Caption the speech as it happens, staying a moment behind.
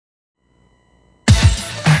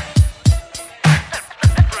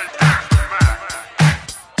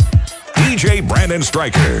DJ Brandon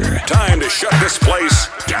Stryker. Time to shut this place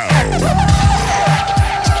down.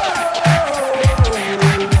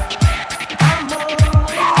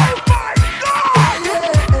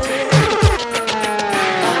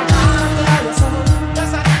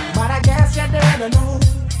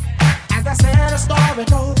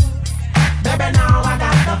 Baby, now I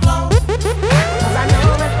got the flow, 'cause I knew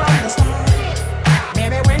it from the start.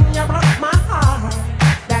 Baby, when you broke my heart,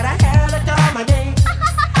 that I had to come again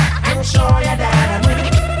and show you that I knew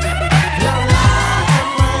your love to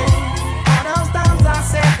mine. All those times I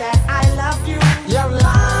said that I love you, your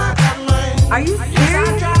love to mine. Are you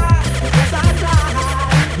serious? Yes, I tried,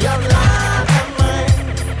 your love to mine.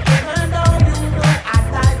 Even though you know I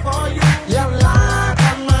died for you, your love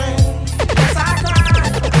to mine. Yes, I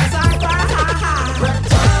cried, yes, I cried.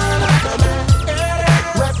 Return of the man,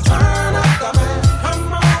 return of the man.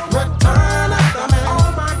 Come on, return of the man. Oh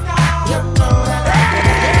my God, you know that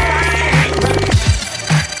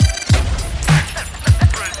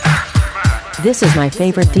This is my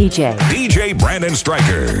favorite DJ. DJ Brandon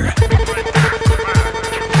Stryker.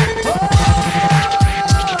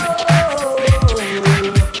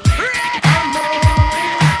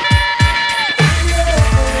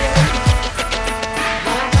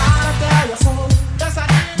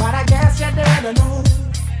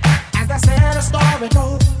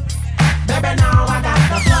 baby, now I got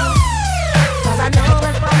the flow, 'cause I know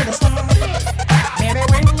it from the start. Baby,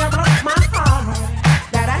 when you broke my heart,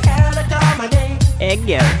 that I had to come again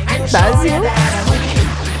and show you that I win.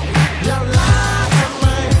 Your love to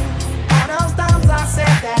mine. All those times I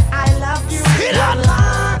said that I love you. Your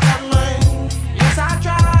love to mine. Yes, I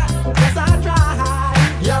tried. Yes, I tried.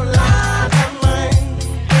 Your love to mine.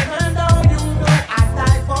 Even though you know I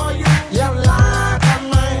died for you. Your love to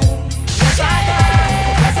mine. Yes, I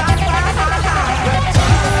tried. Yes, I tried.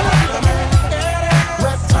 Return of the man.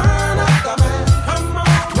 Return of the man. Come on.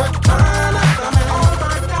 Return of the man. Oh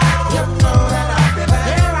my God. You know that I'll be back.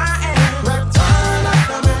 Here I am. Return of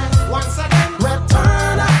the man. Once again.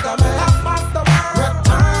 Return of the man. Up off the world.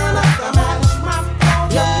 Return of the man. My flow.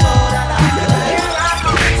 You know that I'll be back. Here I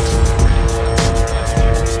am.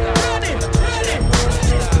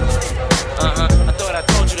 I thought I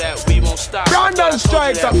told you that we won't stop. Brandon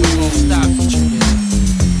Stryker. We won't stop.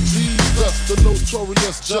 Please us, the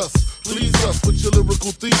notorious just. Please us with your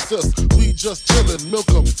lyrical thesis. We just chillin', milk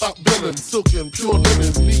 'em, top billin', silkin', pure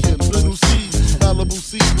linen, me and little C's, Malibu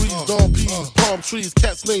sea breeze, dawn peas, palm trees,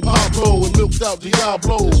 cats named Pablo, and milked out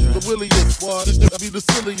Diablo. The williest, this nigga be the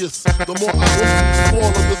silliest. The more I work, the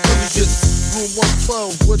smaller the silly gets. Room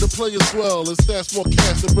 112, where the players dwell, and stash more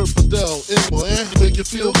cash than Bert Fidel. Make you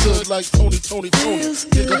feel good like Tony. Get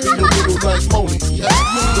up in your middle like Moni. Yeah.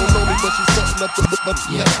 You don't know me, but you setting up the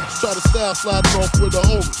try to style sliding off with a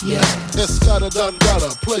homie. Escada Dangada,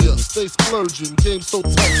 player, stay splurging, game so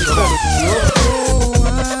tight you call it. Oh,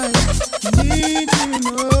 I need to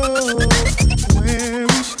know where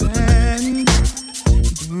we stand.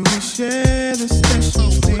 Do we share the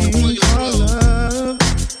special thing called love?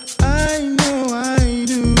 I know I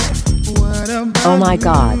do. What about Oh my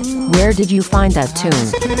God, where did you find that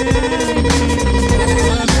tune?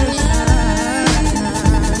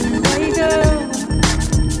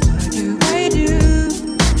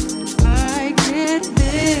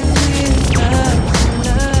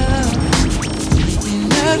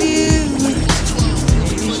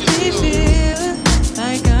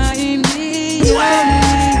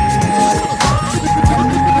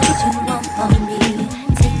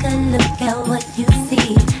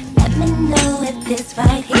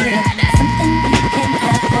 Right here, something you can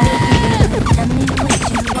have for you. Tell me what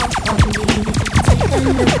you want from me. Take a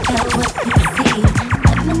look at what you see.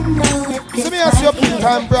 Let me know if this right here,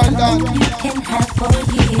 something you can have for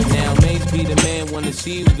you. Now Mace be the man, wanna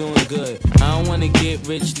see you doing good. I don't wanna get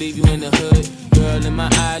rich, leave you in the hood. Girl, in my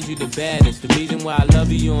eyes, you the baddest. The reason why I love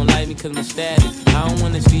you, you don't like me cause my status. I don't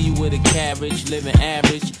wanna see you with a carriage, living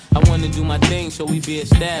average. I wanna do my thing so we be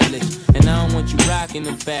established. And I don't want you rocking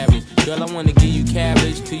them fabrics. Girl, I wanna give you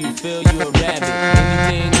carriage till you feel you a rabbit.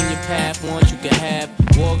 Anything in your path, want you can have.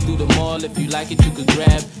 Walk through the mall, if you like it, you could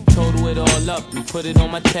grab. Total it all up and put it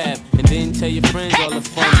on my tab. And then tell your friends all the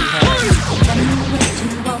fun you have. Tell me what you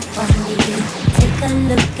want from me. Take a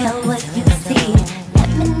look at what you see. Let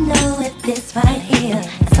me know if this right here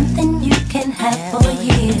is something you can have for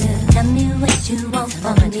you. Tell me what you want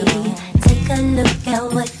from me. Take a look at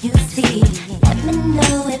what you see. Let me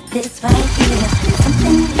know if this right here is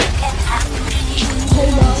something you can have for you.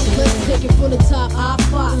 Hold up, let's take it from the top. I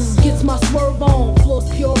fox gets my swerve on, floors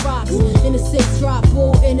pure rocks. In the 6 drop,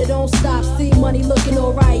 bull, and it don't stop. See money looking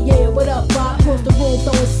alright, yeah. What up, Bob? Across the room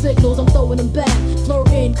throwing signals, I'm throwing them back.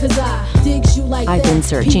 Flirting, cause I dig like I've that. been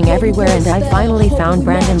searching People everywhere and I respect. finally Hope found you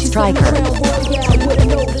Brandon match. You Stryker. sit around Royale with a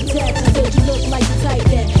note attached. You said you look like the type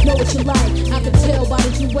that know what you like. I can tell by the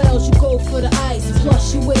jewels you go for the ice.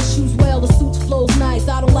 Plus you wear shoes well, the suit flows nice.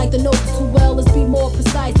 I don't like the notes too well, let's be more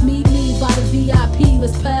precise. Meet me by the VIP,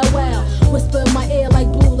 let's powwow. Whisper in my ear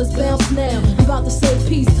like blue, let's bounce now. I'm about to say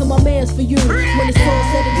peace to my mans for you. When it's all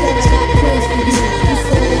said and done, I got plans for you. He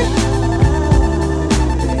said,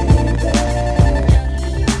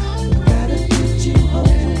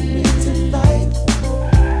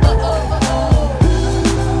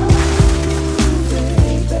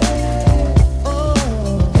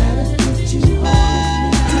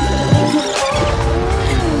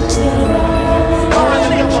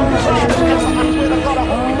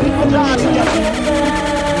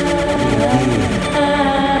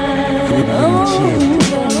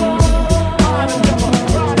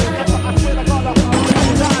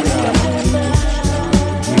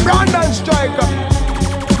 Brandon Stryker.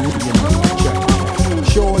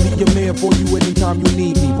 Surely you're there for you anytime you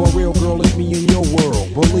need me. For real, girl, it's me in your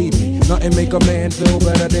world. Believe me, nothing make a man feel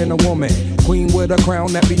better than a woman. Queen with a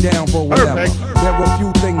crown that be down for whatever. There are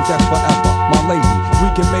few things that's forever, my lady. We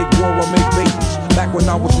can make war or make babies. Back when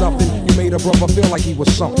I was nothing, you made a brother feel like he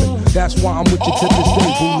was something. That's why I'm with you to this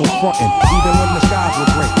day, boo, no frontin'. Even when the skies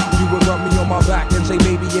were gray, you would rub me on my back and say,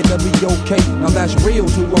 baby, it'll be okay. Now that's real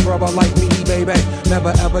to a brother like me, baby.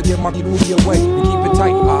 Never ever give my booty away and keep it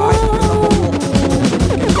tight, alright? And I'ma walk the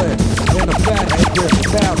floor and live. In a fat head with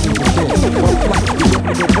thousands of kids. One flight, you give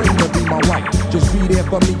me the ring to be my wife. Just be there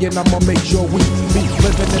for me and I'ma make sure we be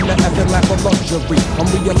living in the effing lap of luxury. I'm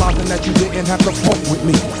realizing that you didn't have to fuck with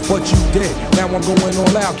me, but you did. Now I'm going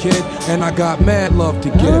all out, kid, and I got mad love to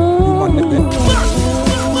give. You my nigga.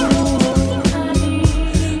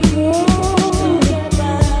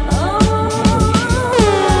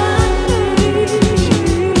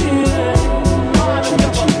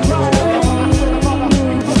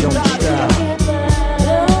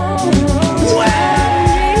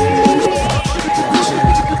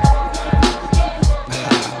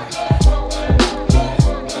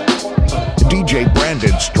 DJ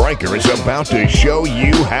Brandon Stryker is about to show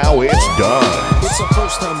you how it's done. It's our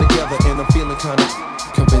first time together and I'm feeling kinda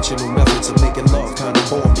conventional methods of making love kinda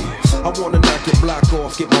bore me. I wanna knock your block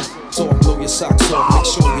off, get my off, blow your socks off, make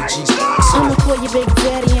sure your G's I'ma call your big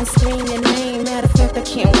daddy and scream your name. Matter of fact, I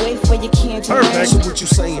can't wait for your candy. So what you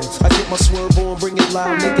saying? I get my swerve on, bring it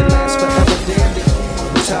loud, make it last forever. Damn it,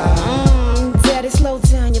 I'm tired. Daddy, slow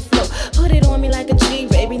down your flow. Put it on me like a G,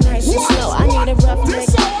 baby, nice and slow. I need a rough neck,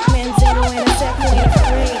 Mandela and a sack, ain't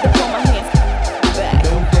afraid to put my hands back.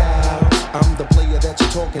 No doubt, I'm the player that you're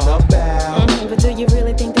talking about. But do you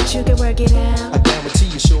really think that you can work it out? I guarantee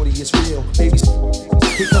you, shorty, it's real. Baby,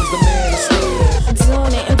 here comes the man instead.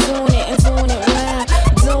 Doing it and doing it and doing it well.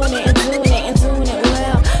 Doing it and doing it and doing it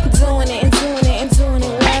well. Doing it and doing it and doing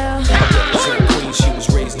it well. I represent Queen, she was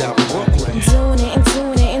raised out in Brooklyn. Doing it and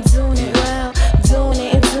doing it and doing it well. Doing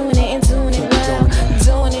it and doing it and doing it well.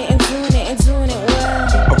 Doing it and doing it and doing it well.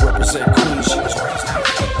 I represent Queen, she was raised out.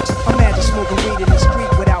 Imagine smoking weed in the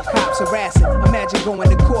street without cops harassing. Imagine going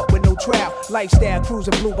to court with no trial. Lifestyle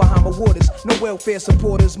cruising blue Bahama waters. No welfare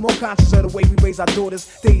supporters. More conscious of the way we raise our daughters.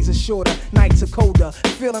 Days are shorter, nights are colder.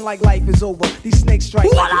 Feeling like life is over. These snakes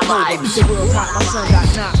strike like a cobra. The world hot, my son got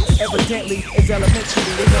knocked. Evidently, it's elementary.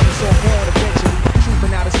 They want us all born eventually.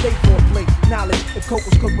 Trooping out of state for a plate. Knowledge, if coke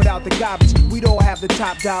was cooked without the garbage, we'd all have the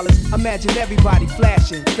top dollars. Imagine everybody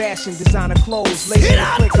flashing, fashion, designer clothes, lacing the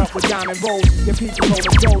click up with diamond rolls. Your people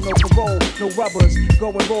rolling dough, no parole, no rubbers.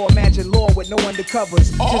 Going raw, imagine law with no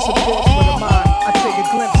undercovers. Just a force for the mind. I take a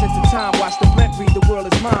glimpse into time, watch the blimp read the world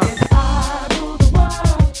is mine.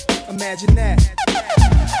 Imagine that.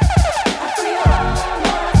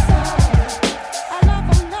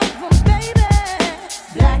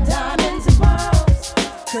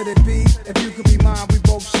 Could it be, if you could be mine, we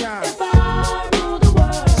both shine. If I rule the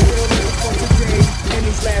world, still live for today, in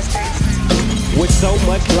these last days. With so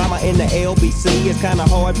much drama in the LBC, it's kinda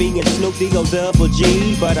hard being Snoop D-O double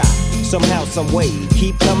G. But I somehow, some way,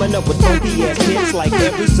 keep coming up with funky ass hits like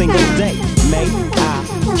every single day. May I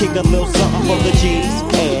kick a little something for the G's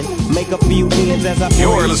and make a few ends as I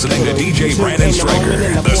You're listening to DJ Brandon Stryker,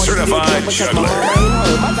 the certified juggler.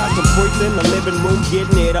 I got some freaks in the living room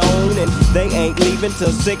getting it on, and they ain't leaving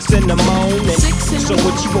till 6 in the morning. So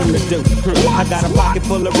what you wanna do? I got a pocket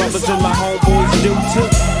full of rubbers and my homeboys do too.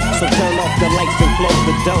 So turn off the lights and close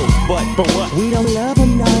the door. But for what? We don't love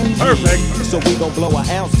them, no. Perfect. So we gon' blow an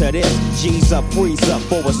ounce to this. G's up, freeze up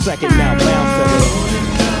for a second, now bounce to this.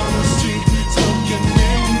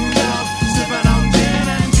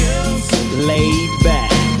 Laid back.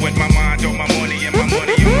 With my mind on my money and my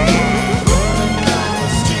money on my mind.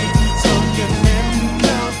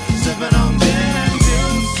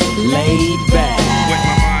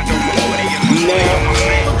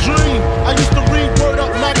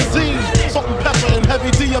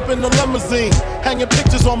 driving the limousine, hanging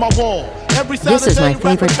pictures on my wall. Every Saturday, This is my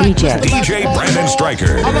favorite DJ. DJ Brandon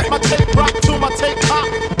Stryker. I let my tape rock till my tape pop.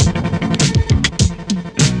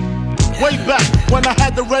 Way back when I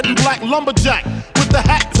had the red and black lumberjack with the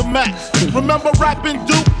hat to match. Remember rapping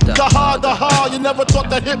Duke? The hard, you never thought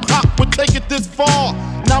that hip hop would take it this far.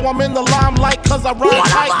 Now I'm in the limelight cause I ride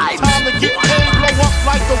tight. Time to get paid, blow up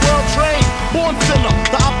like the world trade. Born sinner,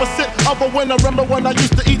 the opposite of a winner. Remember when I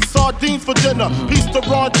used to eat sardines for dinner? Peace to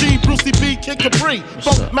Ron G, Brucey B, Kid Capri,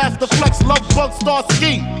 Funk Master Flex, Love Bug, Star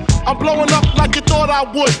Ski. I'm blowing up like you thought I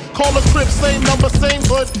would. Call a crib, same number, same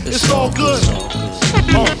hood. It's all good.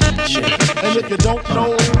 And if you don't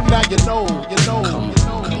know, now you know, you know.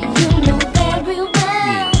 You know very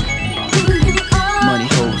well who you are. Money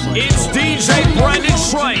hoes. It's DJ Brandon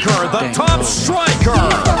Stryker, the top striker.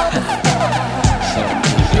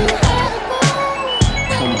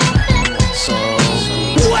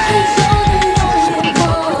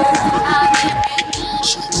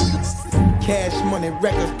 Cash Money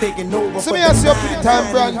Records taking over. So me ask you pretty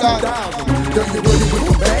time, Brandon.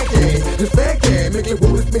 This back yeah, make it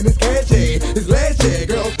work, spin this cash yeah. This last yeah,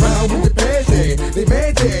 girls proud with the pass yeah. They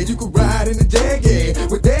mad yeah, you could ride in the jag yeah.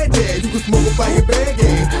 With that yeah, you could smoke a fire bag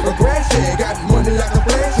yeah. A crash yeah, got money like a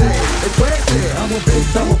flash yeah. A crash yeah, I'm a big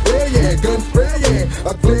time a player yeah. Gun spray yeah,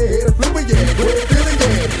 a clear head a flipper yeah. Go ahead feeling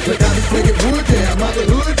yeah, like I be slinging wood yeah. I'm out the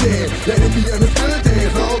hood yeah, let it be understood yeah.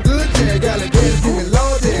 It's all good yeah, got a gas giving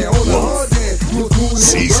law yeah. On the hard yeah, you a cool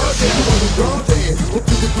little girl yeah. You on the draw yeah, hope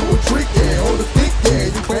you can do a trick yeah. On the stick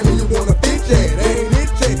yeah, you claiming you wanna bitch yeah. They ain't it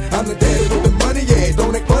yeah, I'm the daddy with the money yeah.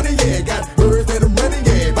 Don't act funny yeah, got birds that I'm running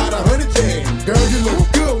yeah. About 100 yeah, girl you look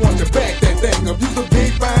good, want to back that thing up. You some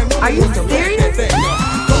big fine woman, are you want to back that thing up.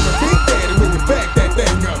 Call me Big Daddy when you back that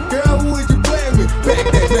thing up. Girl, who is you playing with? Back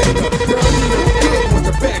that thing up. Girl, you look good, want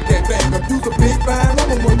to back that thing up. You some big fine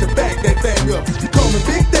woman, want to back that thing up. You call me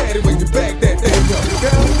Big Daddy when you back that thing up.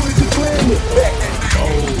 Girl, who is you playing with? Back that thing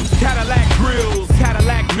up. Cadillac grills,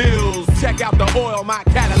 Cadillac mills. Check out the oil my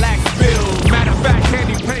Cadillac spills. Matter of fact,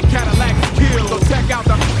 candy paint Cadillac kills. So check out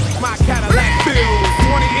my Cadillac bills.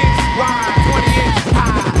 20-inch wide, 20-inch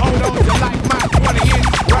high. Hold on to like my 20-inch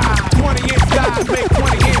ride. 20-inch size make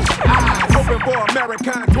 20-inch eyes. Hoping for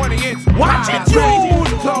American 20-inch. Watch it, you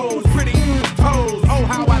clothes, pretty toes. Oh,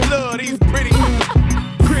 how I love these pretty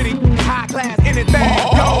high class anything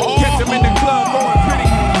goes. Catch them in the club going pretty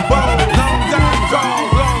bold. Long dime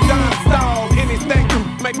draws, long dime stalls. Anything to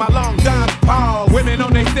make my long dime pause. Women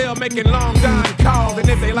on they cell making long dime calls. And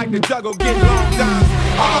if they like to juggle, get long dimes.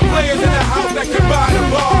 All the players in the house that can buy the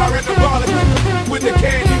bar and the ball with the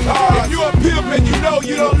candy car. If you a pimp and you know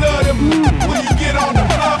you don't love them when you get on the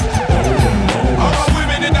floor. All my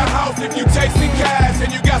women in the house, if you chasing cash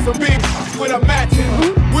and you got some big with a matching,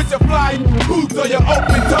 with your fly boots or your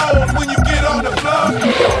open toes when you get on the floor.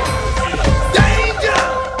 Danger!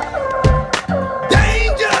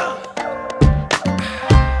 Danger!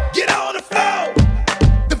 Get on the floor.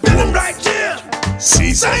 The feeling right here.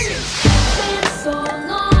 Season. Sing it.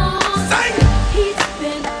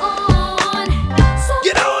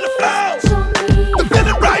 Get on the floor. The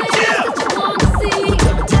feeling right here.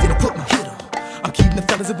 I'm keeping the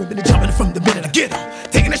fellas and women and jumping from the minute I get on.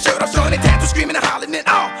 Taking the shirt off, showing their tattoo, screaming and hollering and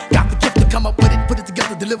all. Got the gift to come up with it, put it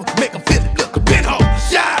together, deliver, make them feel it. Look, a pinhole,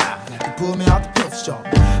 shy. Like they pull me out the pencil shop.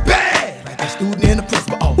 Bad, like a student in the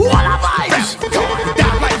principal office. What a vibe! You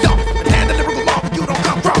die like dog, but hand the lyrical mark, you don't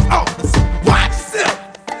come cross office. Watch yourself.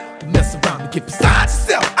 Don't mess around and get beside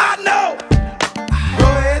yourself. I know. Go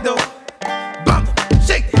ahead though. Bump them,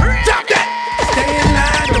 shake it, drop that. Stay in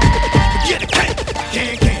line, don't get a cake.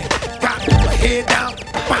 Can. Got my head down,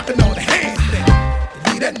 popping on the handstand.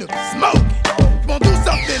 Leave that nigga smoking. You wanna do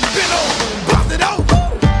something, bend over, bust it over.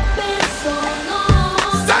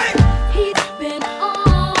 Sing.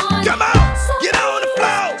 Come on, get on the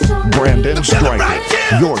floor. Brandon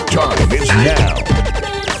Stryker, your time is now.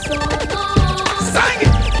 Sing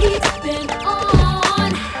it.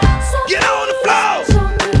 Get on the floor.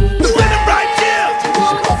 The rhythm right here.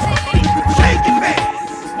 Shake it fast.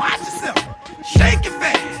 Watch yourself. Shake it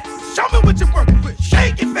fast. Show me what you're working with.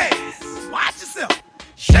 Shake it fast. Watch yourself.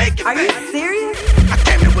 Shake it fast. Are you serious? I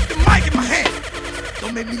came here with the mic in my hand.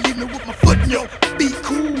 Don't make me leave me with my foot in your. Be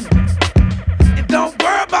cool. And don't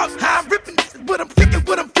worry about how I'm ripping. This is what I'm kicking,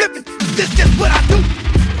 what I'm flipping. This is just what I do.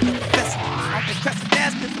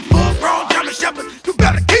 Full grown German Shepherd. You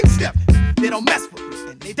better keep stepping. They don't mess with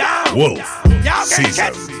me. And they down. Wolf. Y'all can't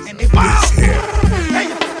catch me. And they wild. Hey,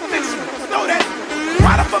 fix it. Know that.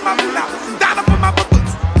 Right up on my mountains and down up on my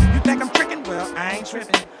boots. You think I'm tricking? Well, I ain't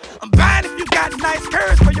tripping. I'm buying if you got nice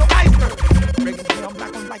curves for your iceberg. Breaking me, I'm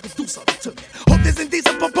not gonna like to do something to me. Hope this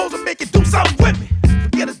indecent proposal make you do something with me.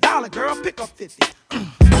 Forget a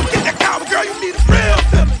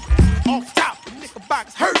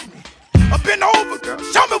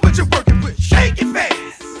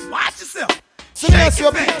That's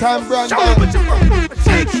your big time, Brandon.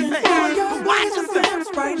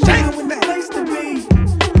 Right now in the place to be.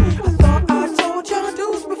 I thought I told y'all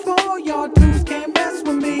dudes before, y'all dudes can't mess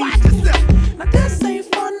with me. Now this ain't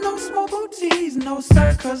fun, no small booties, no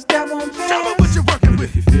sir, cause that won't pass. Show me what you're working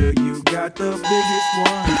with. If you feel you got the biggest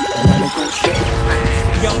one, I'm a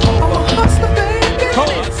hustler, baby.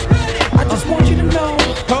 I just want you to know,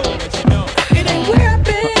 it ain't where I've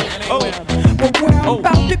been, but where I'm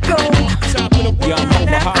about to go.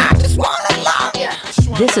 Now I just wanna love you.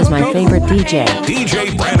 This is my favorite DJ.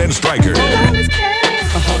 DJ Brandon Stryker.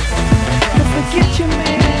 Forget you,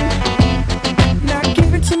 man. Now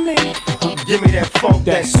give it to me. Give me that funk,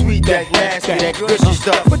 that sweet, that nasty, that gushy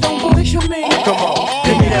stuff. But don't bullshit me. Come on,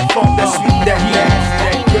 give me that funk, that sweet, that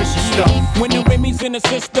nasty, that gushy stuff. When the Remy's in the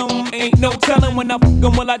system, ain't no telling when I fuck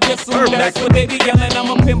 'em, will I diss 'em. That's what they be yelling, I'm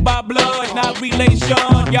a pimp by blood, not relation.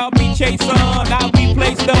 Y'all be chasing, I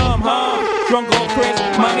replace them, Drunk on Chris,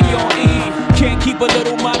 mommy on E. Can't keep a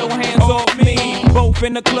little model hands off me. Both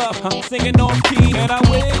in the club, singing off key. And I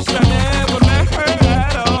wish I never met her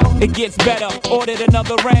at all. It gets better, ordered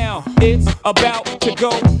another round. It's about to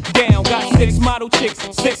go down. Got 6 model chicks,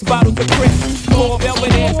 6 bottles of Chris. 4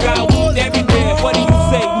 velvet ass, got weed everywhere. What do you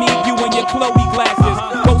say? Me, you, and your Chloe glasses.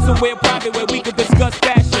 Go somewhere private where we could discuss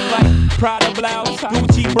fashion like Prada blouse,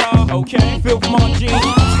 Gucci bra, okay? Filth Mon jeans,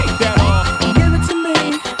 take that off. Give it to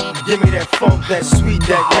me. Give me that funk, that sweet,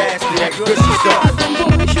 that nasty, that gushy stuff.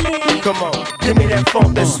 Come on, give me that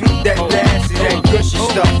funk, that sweet, that nasty, that gushy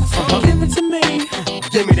stuff. Give it to me.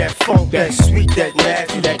 Give me that funk, that sweet, that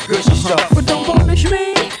nasty, that gushy stuff. But don't punish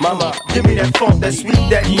me. Mama, give me that funk, that sweet,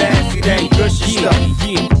 that nasty, that gushy stuff.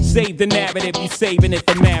 Yeah, save the narrative, you saving it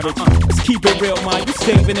for marriage. Let's keep it real, man, you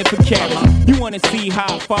saving it for carriage. You wanna see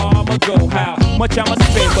how far I'ma go, how much I'ma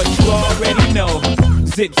spend, but you already know.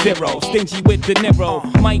 Zip zero, stingy with the Niro.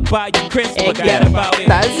 Might buy you Chris, but that about it.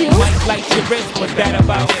 Might light your wrist, but that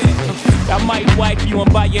about it. I might wipe you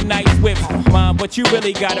and buy you nice whips, mom, but you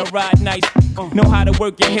really gotta ride nice. Know how to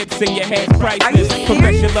work your hips and your head's priceless.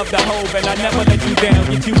 Profession love the hove, and I never let you down.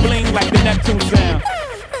 Get you bling like the Neptune sound.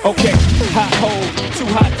 Okay, hot hole, too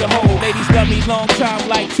hot to hold. Ladies love me long time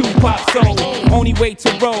like Tupac soul. Only way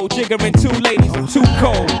to roll, jiggering 2 ladies, I'm too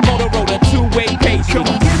cold. Motorola, 2-way pastry.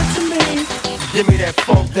 Give it to me. Give me that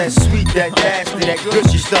funk, that sweet, that nasty, that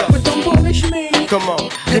gushy stuff. But don't punish me. Come on,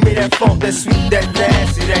 give me that funk, that sweet, that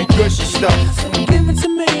nasty, that gushy stuff. Give it to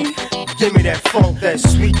me. Give me that funk, that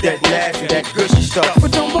sweet, that nasty, that gushy stuff.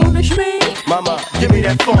 But don't punish me. Mama, give me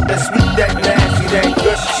that funk, that sweet, that nasty, that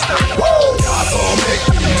gushy stuff. Y'all gon' make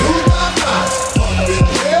me lose my mind. Up in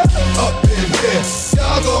here, up in here.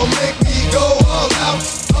 Y'all gon' make me go all out.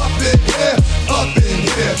 Up in here, up in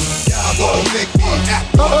here. Y'all gon' make me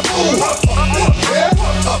act a fool. Up in here,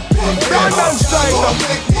 up in here. Y'all gon'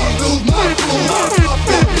 make me lose my cool. Up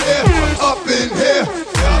in here, up in here.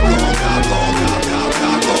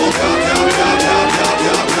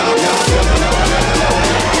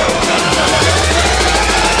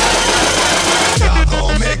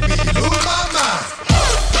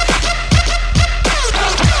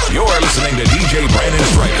 You're listening to DJ Brandon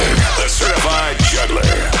Stryker, the certified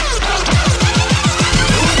juggler.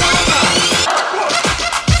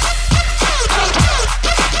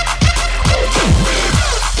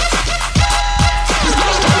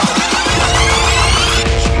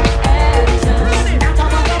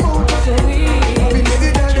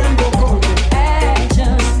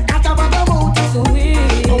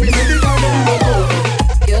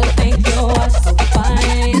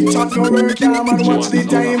 Watch the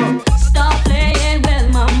time. Stop playing with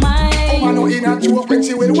my mind. Oh, I know in a joke when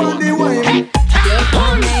she will want the wine. You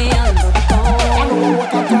call me on the phone. I know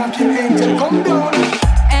what I'm talking, angel, come down.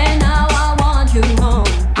 And now I want you home.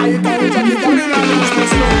 I told you the girl in a lose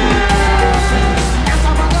this love.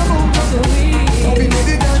 So we made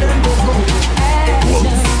the girl them go go.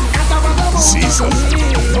 Season.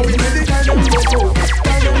 So we made the girl them go go.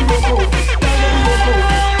 Girl them go go. Girl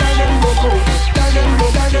them go go. Girl them go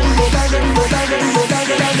go. Girl them go. Girl them go. Girl them go. Girl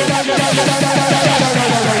them go.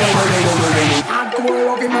 Hardcore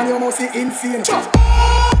loving man, you must be insane.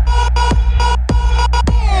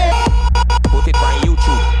 Put it on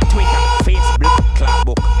YouTube, Twitter, Facebook,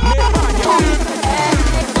 Clubbook.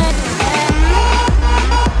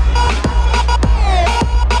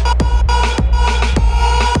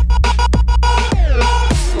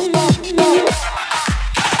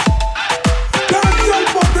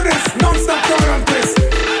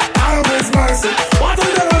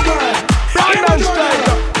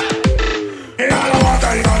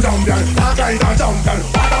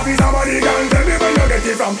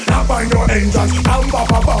 Entrance, bam bam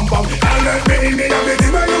bam bam bam. And let me in the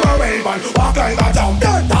everything where you are waving. Walk like a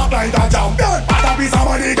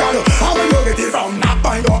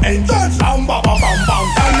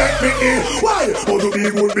me in. Why? Oh, to be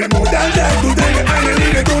good, be more than that. To take it and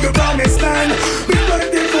lead it to the promised land. Be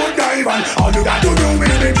ready for dive and all you got to do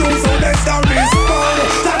is be true. So let's start this fun.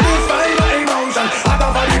 Satisfy my emotion. Out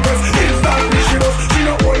of the press, it's not me. She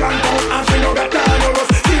no hold and down and she no got time for us.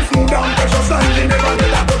 She smooth down precious and she never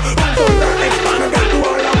get up. One foot that expand got to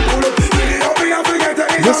all and pull up.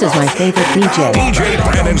 This is my favorite DJ. DJ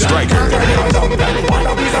Brandon Stryker.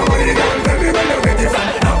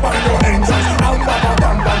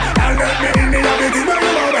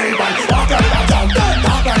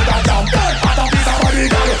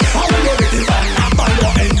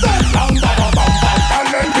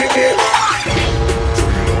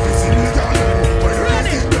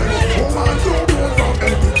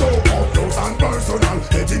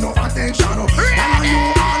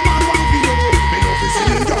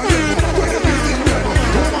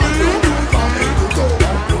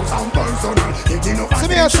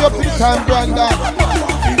 Show up in time, Brandon.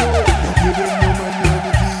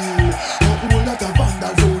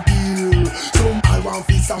 Some I want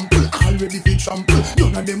fi sample, already fi trample.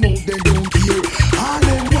 None of them out they don't care. All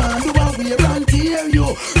them want do a wear and tear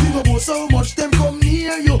you. You go so much them come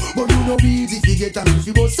near you, but you know easy fi get and if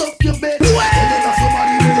you go suck your bed. You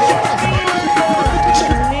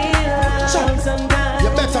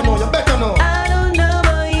better know, you better know. I don't know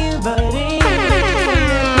about you, buddy.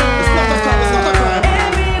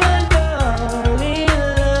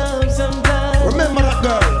 Remember that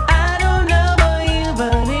girl. I don't know about you,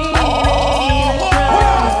 buddy.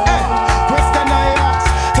 Question I ask.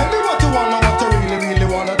 Tell me what you wanna, what you really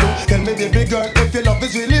wanna do. Tell me, baby girl, if your love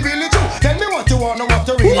is really true. Tell me what you wanna, what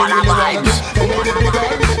you really wanna do. Tell me, baby girl,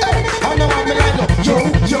 I know what me like. No,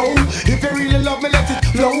 yo, if you really love me, let it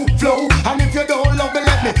flow. And if you don't love me,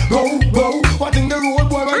 let me go. What in the road,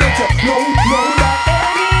 boy, I let you know that.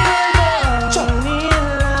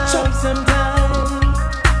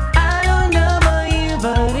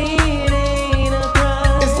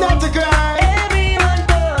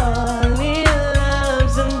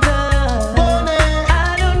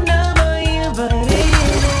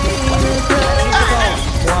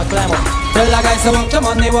 Tell the guys to walk the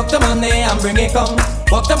money and bring it come.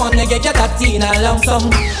 Walk the money, get your tatina lump sum.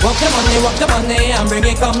 Walk the money and bring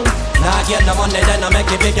it come. Nah, get the money, then I make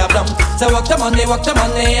it big up dumb. So walk the money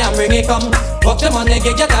and bring it come. Walk the money,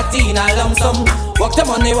 get your tatina lump sum. Walk the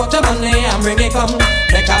money and bring it come.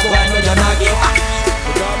 Make a boy know you're not getting.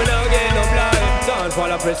 Coming again, no blind. Don't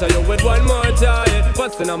fall up, pressure you with one more time.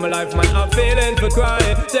 Busting on my life, man, I'm feeling for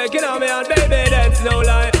crying. Taking on me out, baby, that's no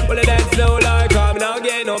lie. Well, that's no lie. Coming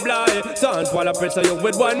again, no blind. Don't fall up, pressure you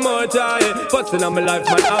with one more time. Busting on my life,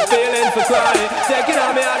 man, I'm feeling for crying. Taking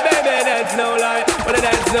on me out, baby, that's no lie. Well,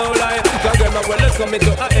 that's no lie. Cause girl, my world is coming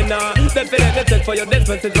to an end. Definitely take for your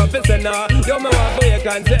dispensing from Piscina. You're my one for your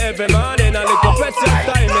cancer every morning. A little precious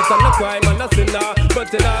time, it's on the crime and a sinner.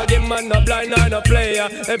 But in a game, man, no blind, no player.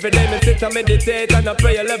 Every day me sit and meditate and I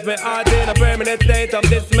pray. You left me heart in a permanent state of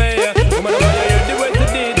dismay. No matter what you hear the words the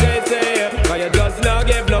DJ say, cause you just not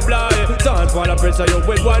give no blind. Don't fall pressure you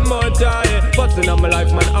with one more try. Busting on my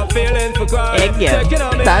life, man, I'm feeling for crying. Taking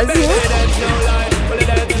on me, baby, that's no lie. Well,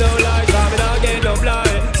 that's no lie, cause me not get no blind.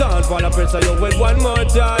 Don't fall pressure you with one more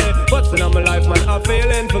try. Busting on my life, man, I'm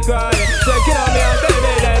feeling for crying. Taking on me,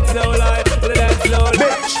 baby, that's no lie. Well, that's no lie.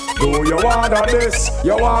 Bitch, do you wanna this?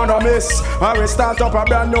 You wanna miss? I will start up a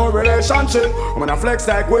brand new relationship. I'm gonna flex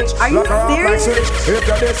like witch, lock her up like switch. If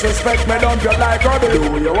you disrespect me, dump you like rubbish.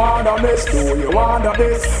 Do you wanna miss? Do you wanna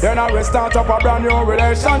this? Then I will start up a brand new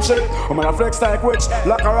relationship. I'm gonna flex like witch,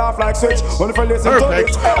 lock her off like switch. Only if you listen to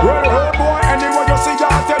this. Well, hey boy, anyway you see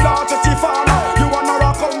her, tell her to Tifana. You wanna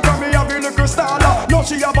rock come from me, have a little star. No,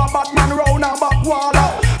 she have a Batman round her back wall.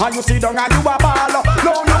 And you see down and you a baller.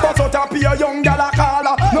 No, you bust out a pure young gal a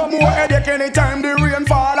caller. No more headache anytime the rain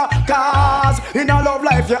fall. Cause in a love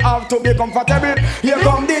life you have to be comfortable. Here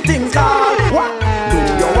come the things called what? Do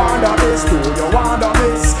you wanna this? Do you wanna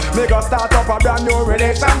miss? Make us start up a brand new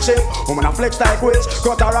relationship. I'm gonna flex like witch,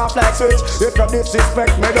 cut her off like switch. If you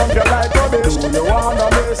disrespect me, don't you like rubbish? Do you wanna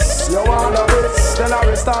miss? You wanna miss? Then I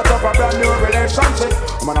will start up a brand new relationship.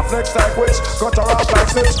 I'm gonna flex like witch, cut her off like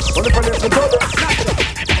switch. Only for listen to this.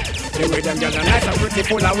 The way them girls are nice and pretty,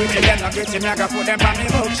 full of women, them not pretty, me I gotta put them on me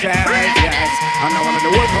bookshelf, yes. And now one of the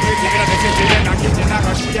world community in the city, them not kitchen, I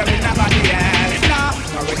gotta share with nobody else. Now,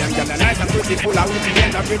 Now with them girls are nice and pretty, full of witty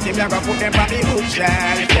and pretty, me I go put them on the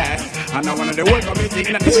bookshelf, yeah. And now one of the whole committee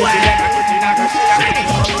in the city, like a pretty, like a shit.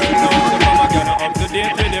 Up to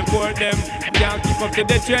date, we report them. Can't keep up to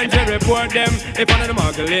the change, we report them. If one of the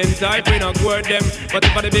muggling type, we not court them. But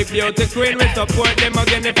if for the big beauty queen, we support them.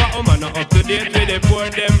 Again, if a woman not up to date, we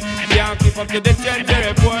report them. Can't keep up to the change, we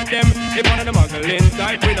report them. If one of the muggling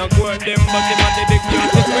type, we not court them. But if for the big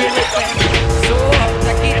beauty queen, we support them. So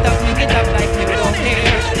take it up like you don't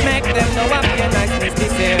care. Make them know I'm your nice Mr.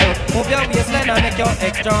 Sale. Move your waistline and make your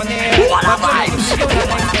extra near. What a vibes!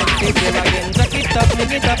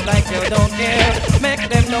 Take it up like you don't care. Make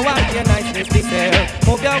them know I'm your nice Mr. Sale.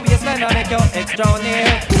 Move your waistline and make your extra near.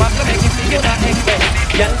 What to make it see you not expect.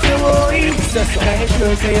 Yes, you will. I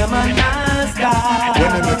sure say I'm a nice guy. When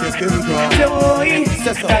they make it skin crawl. You will.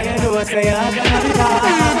 I know say I'm gonna be bad.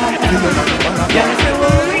 Yes, you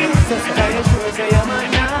will. I sure say I'm a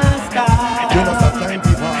nice guy. You must have time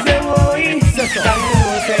to pass. Say what? I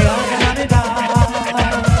know say I'm gonna be bad.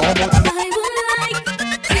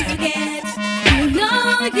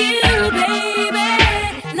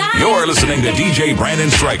 You're listening to DJ Brandon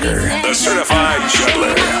Stryker, the certified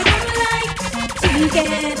juggler. To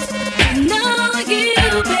get to know you,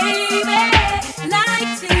 baby.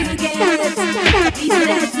 Like to get a piece of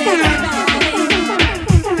that everybody.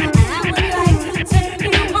 I would like to turn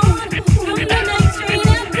you on from the night straight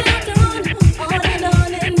up till dawn. On and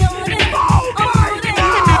on and on and on and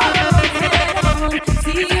on.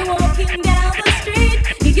 See you walking down the street.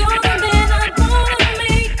 You're the man I wanna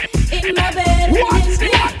meet in my bed.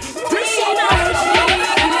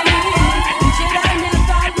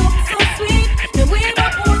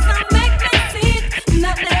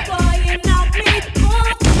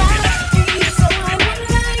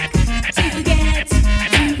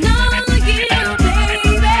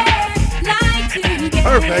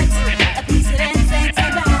 Perfect. A piece of that sexy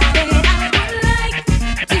body. I would like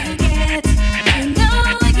to get to know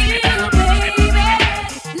you, baby.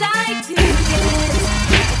 Like to get a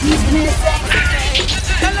piece of that sexy body.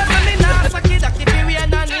 Tell them I'm in a sucky ducky fi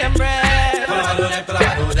rain and name bread.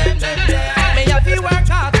 Me have to work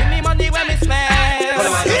hard to me money when me spend.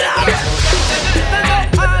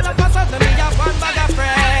 All of a sudden me have one bag of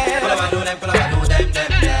friends.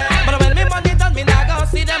 But when me money done, me nah go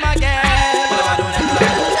see them again.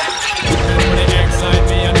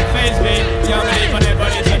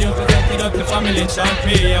 Family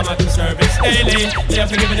champion, I'm at the service daily. You have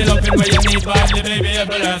to give me the loving where you need badly, baby,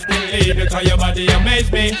 everlastingly. Because your body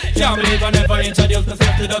amaze me. Can't believe I never introduced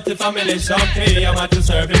myself to Dirty Family Champion. I'm at the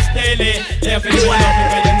service daily. You have to give me the loving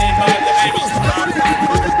where you need badly, baby.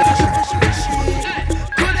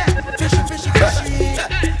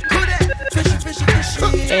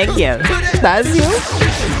 Thank you. That's you.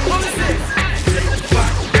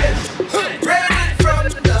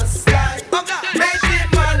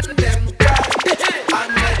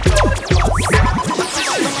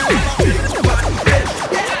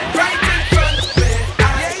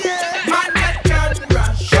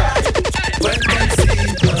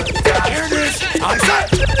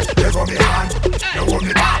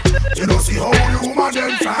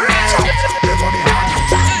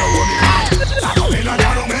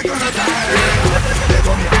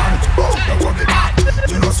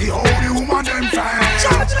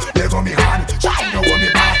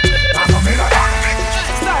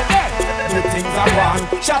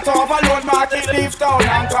 Shut overload market, leave town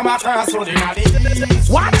and come across road in the east.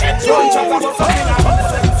 Watch it, gunshot about something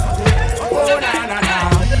oh, na na na.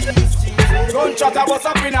 Gunshot about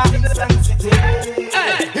something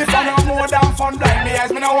hey, if I know more than fun, blind me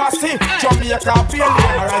eyes, me no want see Jamaica, PNP,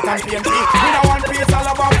 alright and PNP. We no want peace, all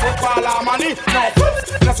about football and money. No,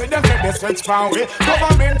 let's see them take the switch from way.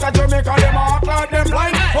 Government of Jamaica, them act like them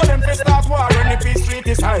blind. For them to start war when the peace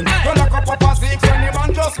treaty sign. You lock up Papa Six when the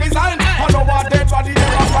man just resign. All over dead body, they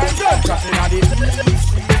will find gunshot in the east.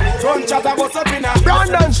 Gunshot about something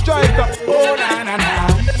Brandon Stryker. Oh, na na na.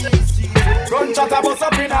 Gunshot about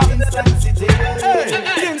something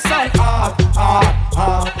hey, instant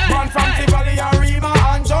man from Tivoli and Rima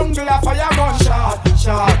and jungle a fire gunshot.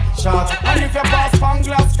 And if you pass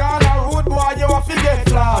Panglas corner road boy, you have to get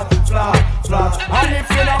flat. And if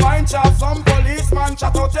you don't mind shot, some policeman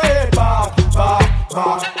shot out your head back.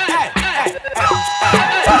 Hey.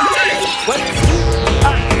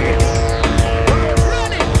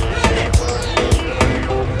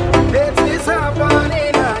 This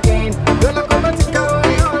happening again. Gonna come and take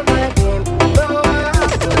away all my game.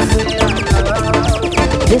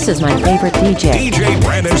 This is my favorite DJ. DJ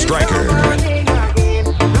Brandon Stryker.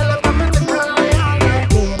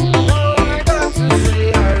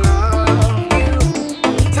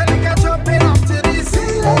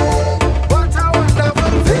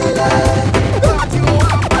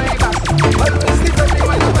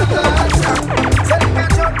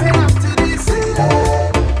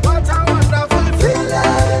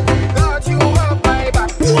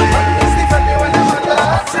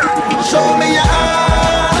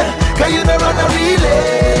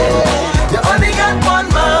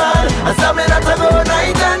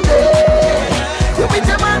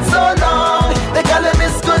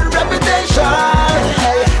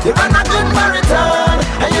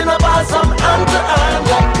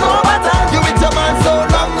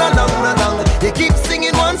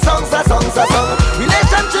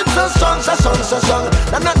 shang.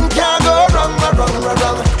 And nothing can go wrong.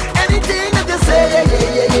 Anything that you say,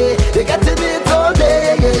 you got to be all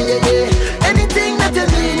day, Anything that you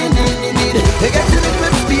need, you got to do it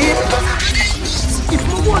with speed. If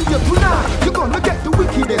you want you tonight, you're gonna get the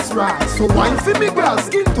wickedest right. So wine for me, girl,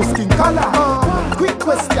 skin to skin color. Quick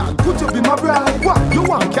question, could you be my bride? What, you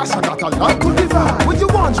want cash? I got a lot to divide. Would you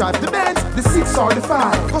want drive the Benz, the 6 or the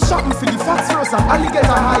 5? Go shopping for the phosphorus and alligator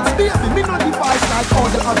hides. Baby, me no device like all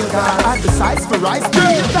the other guys. I decide for rice,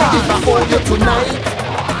 girl, if I hold you tonight,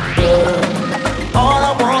 girl, all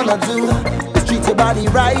I wanna do is treat your body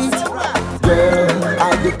right. Girl,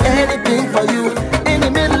 I'll do anything for you in the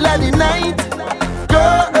middle of the night.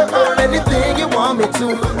 Girl, anything you want me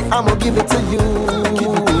to, I'ma give it to you.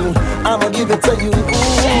 I'ma give it to you.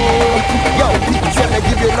 Yo, tell me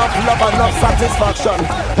give you enough love, enough satisfaction.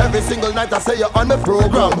 Every single night I say you're on the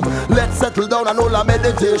program. Let's settle down and all our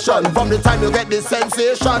meditation. From the time you get this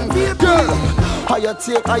sensation, girl, how you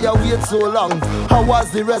take, how you wait so long? How was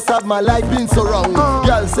the rest of my life been so wrong?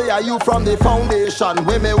 Girl, say are you from the foundation?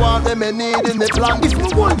 Where me want, where me need in the plan. If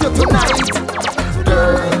me want you tonight,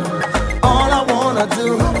 girl, all I wanna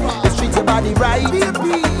do is treat your body right.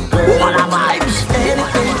 What am I?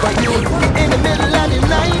 Anything for you in the middle of the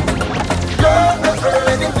night. Girl,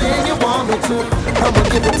 anything you want me to, I'ma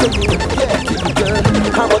give it to you. Yeah, girl,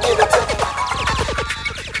 I'ma give it to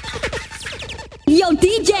you. Yo,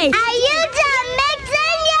 DJ, are you done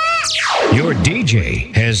mixing yet? Your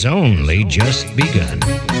DJ has only just begun.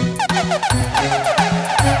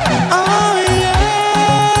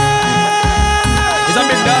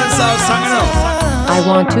 I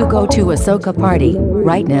want to go to a soca party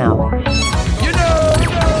right now.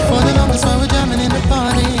 For the longest while we're jamming in the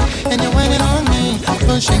party, and you're waiting on me,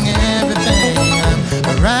 pushing everything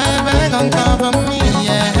right back on top of me,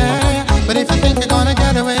 yeah. But if you think you're gonna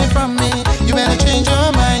get away from me, you better change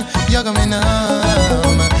your mind. You're going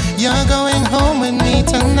home. You're going home with me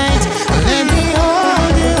tonight. Let me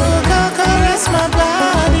hold you, go caress my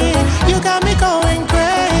body. You got me going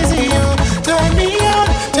crazy. You turn me on,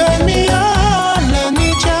 turn me on. Let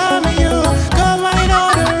me charm you, go right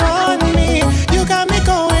on around me. You got me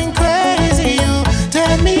going crazy. You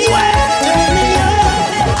turn me on, turn me on.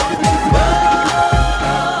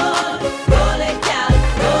 Roll it, gal,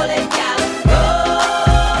 roll it, gal, roll.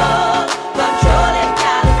 Control it,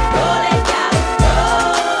 gal, roll it, gal, roll.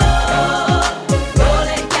 Roll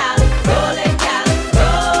it, gal, roll it, gal,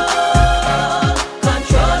 roll.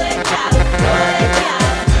 Control it, gal, roll it, gal.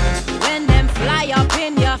 When them fly up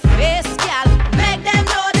in your face, gal, make them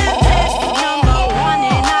know them place. Number one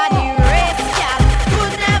in all the race, gal.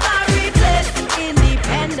 Could never replace.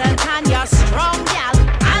 Independent and you're strong, gal.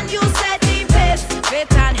 And you set the pace.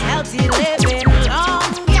 Fit and healthy living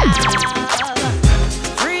long, gal.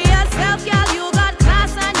 Free yourself, gal. You got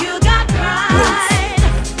class and you got pride.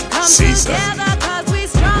 Come together 'cause we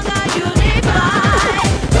stronger, unified.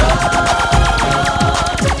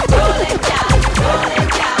 Roll it, gal. Roll it,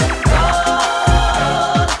 gal.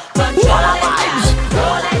 Roll. Control it, gal.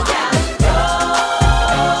 Roll it, gal. Roll.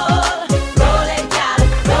 Roll it, gal.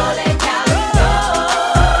 Roll it, gal.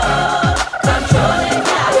 Roll. Control it,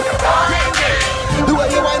 gal. Roll it, gal. The way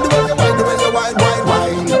you whine, the way you whine, the way you whine, whine,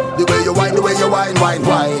 whine. The way you whine, the way you whine, whine,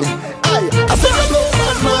 whine. Aye, I say you blow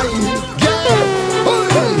my mind, yeah.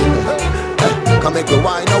 Come make me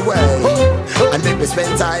whine away, and make me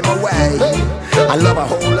spend time away, and love our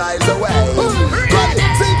whole lives away. Right,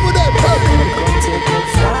 sing for them. Come take it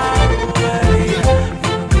far away.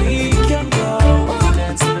 We can go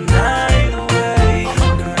dance the night away.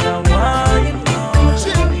 Girl, I want you know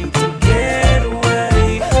you need to get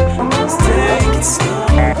away. Let's take it slow.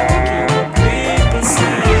 People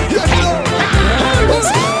say.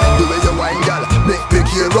 The way you whine, girl, make me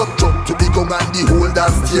gear up, jump to the gong and the whole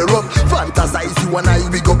dance tear up. Fantasize you and I,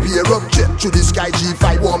 we go pair up. Jet to the sky,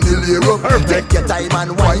 G5, warm the layer up. Take your time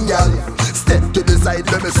and whine, girl. Step to the side,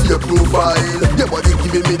 let me see your profile. Your body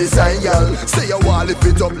giving me the sign, girl. Say you want lift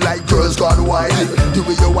it up like girls gone wild. The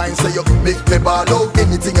way you whine, say you make me ball out.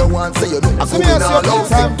 Anything you want, say you know I'm going all out.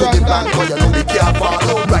 Step to the bank, cause you know we can't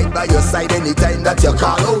follow. Right by your side anytime that you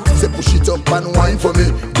call out. Say push it up and whine for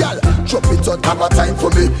me, girl. Drop it on, have a time for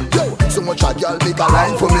me, yo. So much a girl make a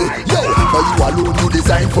line for me, yo. Now you alone do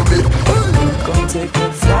design for me. Come take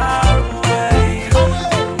it far away.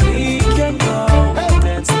 We can go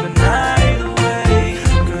dance the night away.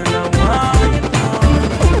 Girl, I want you know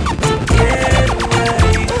to get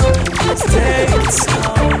away. Let's take it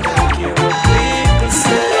slow. Don't care what people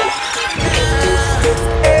say.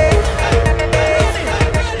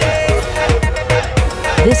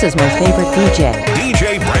 This is my favorite DJ. DJ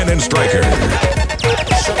Brandon Stryker.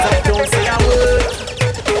 Shut up, don't say a word.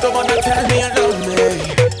 Don't wanna tell me alone.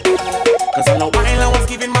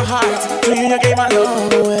 you gave my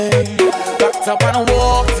love away. Locked up and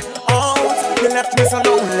walked out. You left me so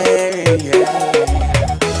lonely, yeah.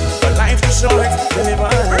 But life too short to live a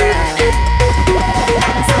life.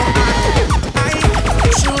 I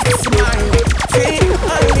choose to smile. Take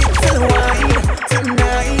a little wine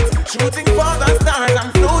tonight. Shooting for the stars, I'm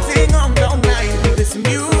floating on the night. This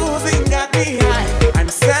music got me high. I'm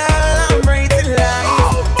celebrating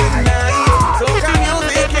life tonight. Soca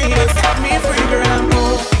music can set me free, girl. I'm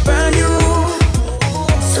over you.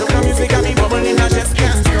 Soca music got me bubbling, I just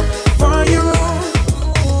can't stop for you.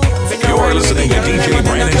 You're listening to DJ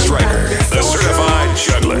Brandon Stryker, the certified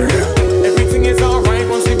juggler. Everything is alright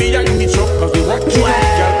once we be in the truck. Cause we rock you, girl,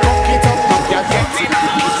 rock it up, rock your get it.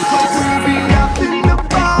 We'll be up in the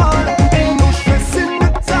ball, ain't no stress in the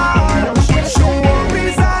town. Show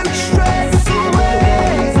worries and stress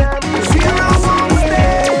away. Cause here I won't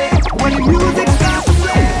stay when the music starts to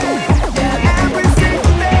play. Every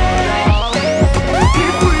single day,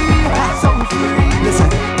 if we have some free. Listen,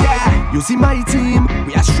 yeah, you see my team,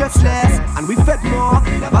 we are stressless and we fed more,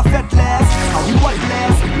 never fed less. And we want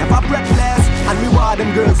less, never breathless. And we want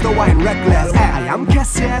them girls to wine reckless. I am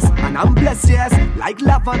guess yes, and I'm blessed yes. Like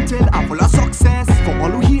Lavantil, I'm full of success. For all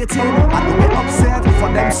who hate him, I don't get upset. For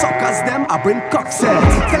them suckers, them I bring cockset.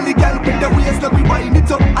 Tell the girl with the ways that we wind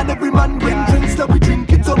it up. And every man bring drinks that we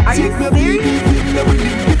drink it up. Take me baby, that we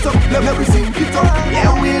link it up. Let me sink it up.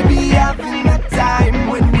 Yeah, we'll be having a time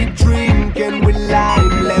when we drink and we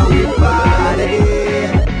lime. Let we party.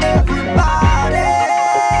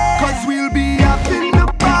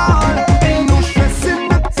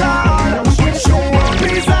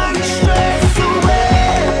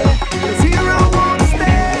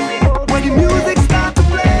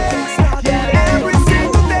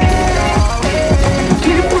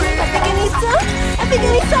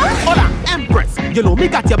 You know me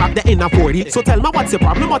got your back there in a 40. So tell me what's your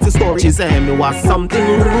problem, what's your story? She said me was something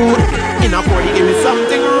rude. In a 40, give me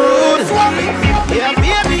something rude. Yeah,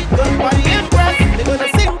 baby, don't body impress. They gonna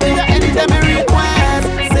sing to you anytime you request.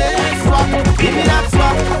 Say swap, give me that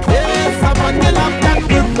swap. Yes, I'm on the love that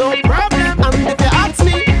with no problem. And if you ask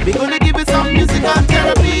me, we gonna give you some musical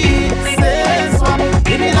therapy. Say swap,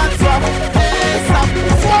 give me that swap. Yes,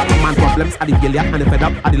 swap. Man problems are the failure and the fed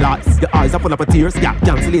up are the lies. The eyes are full of tears, yeah,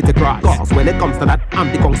 cancel the cries. Cause when it comes to that,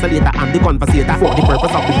 I'm the consolator and the conversator. For the purpose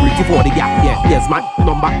of the pretty for the gap, yeah. Here's my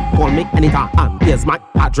number, call me anytime. And here's my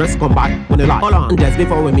address, come back when you like. Hold on, just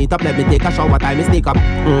before we meet up, let me take a shower, time is sneak up.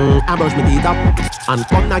 I brush my teeth up. And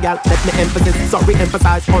come now, girl, let me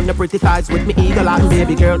emphasize on your pretty thighs with me eagle eyes.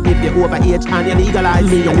 Baby girl, if you're over age and you legalize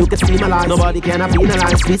me and you can see my lies, nobody can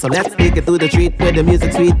penalize me. So let's take it to the street where the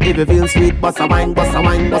music sweet. If you feel sweet, bust a wine, bust a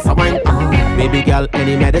wine, bust a wine. Baby girl,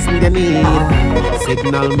 any medicine you need,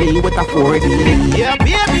 signal me with a 4D. Yeah,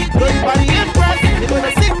 baby, good body impress. You're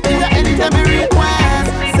gonna sing to you anytime you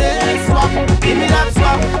request. Say swap, give me that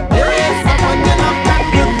swap. There is someone you love that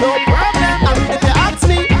give no problem. And if you ask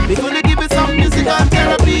me, we're gonna give you some musical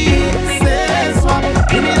therapy. Say swap,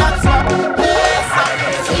 give me that swap. Yes,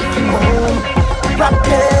 take you home, rock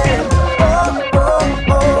it. Oh, oh,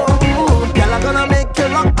 oh. Girl, I'm gonna make you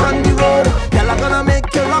rock on the road. Girl, I'm gonna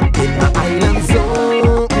make you rock in my island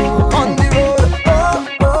zone. On the road, oh,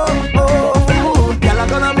 oh, oh. Girl, I'm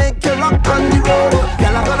gonna make you rock on the road.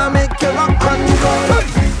 Girl, I'm gonna make you rock on the road.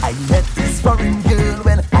 I met this foreign girl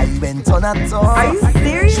when I went on a tour. Are you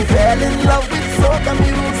serious? She fell in love with soca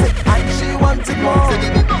music and she wanted more.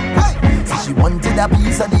 So she wanted a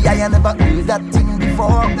piece of the eye, I never heard that thing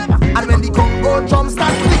before. And when the Congo drums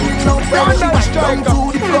start playing out, then she went down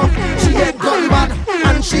to the floor. She get gun mad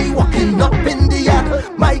and she walking up in the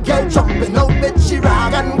yard. My girl jumping out with she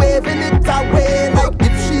rag and waving it away like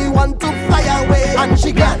if she want to fly away. And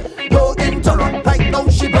she got no interrupt right now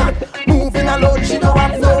she bad. Moving alone, she don't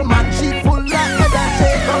have no man. She full of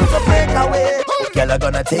energy, come to break away. Girl, I'm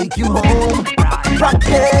gonna take you home,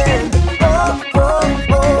 rockin'. Oh, oh,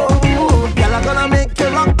 oh. Girl, I'm gonna make you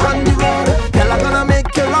rock on the road. Girl, I'm gonna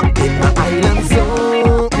make you rock in my island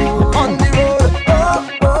zone. On the road, oh,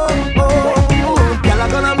 oh, oh. Girl, I'm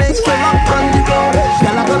gonna make you rock on the road.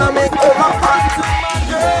 Girl, I'm gonna make you rock on to my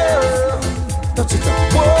girl. Touch it up,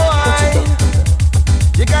 boy.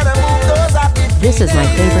 You gotta move those happy feet. This is my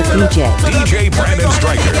favorite DJ. DJ Brandon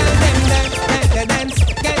Stryker.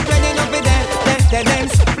 Get ready now for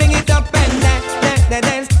dance, fling it up and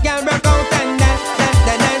dance, girl rock out and dance,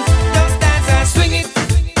 just dance and swing it,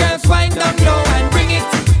 girls wind down low and bring it.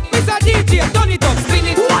 Mr. DJ, turn it up, spin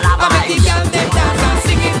it, I make the girl them dance and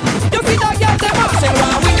sing it. You see the girl them up, say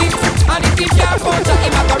want win it, and if it's your phone, so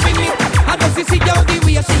him a go ring it. And just to see how the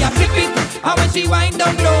way she a flip it, and when she wind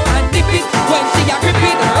down low and dip it, when she a grip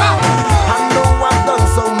it, rock. I know I've done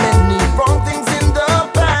so many wrong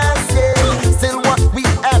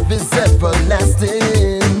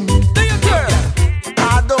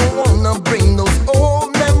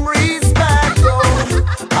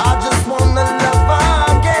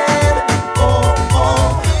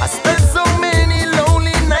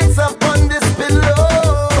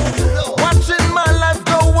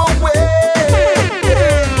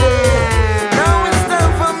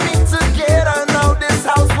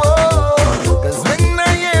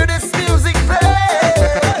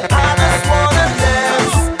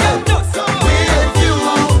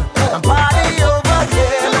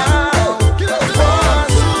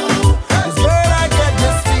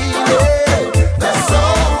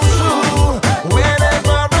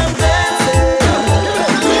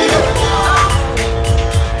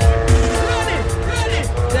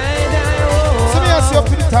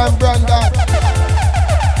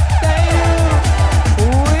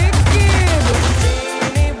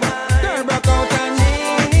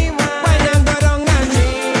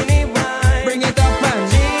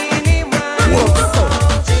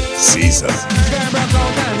awesome.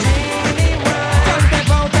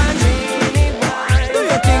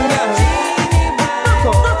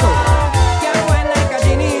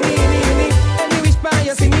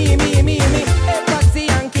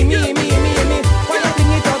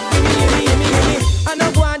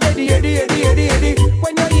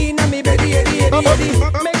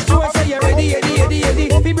 Make sure say you're ready.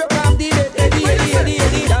 Fi broke off the bed,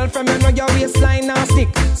 girl from your waistline now stick.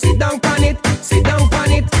 Sit down pan it.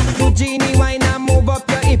 Do genie wine and move up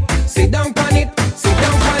your hip. Sit down pan it.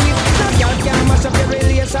 No girl can mash up your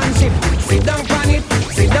relationship. Sit down pan it.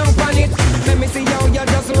 Let me see how you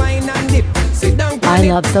just wine and dip. Sit down pan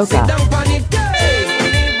it. I love soca. Sit down pan it. Girl,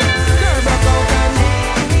 rock out and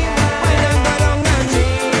wine and go down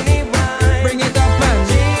and bring it up and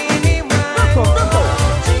rock out.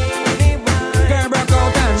 Girl, rock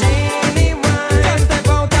out and just step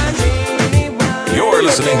out and You're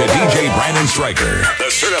listening to DJ Brandon Stryker, the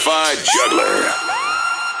certified juggler.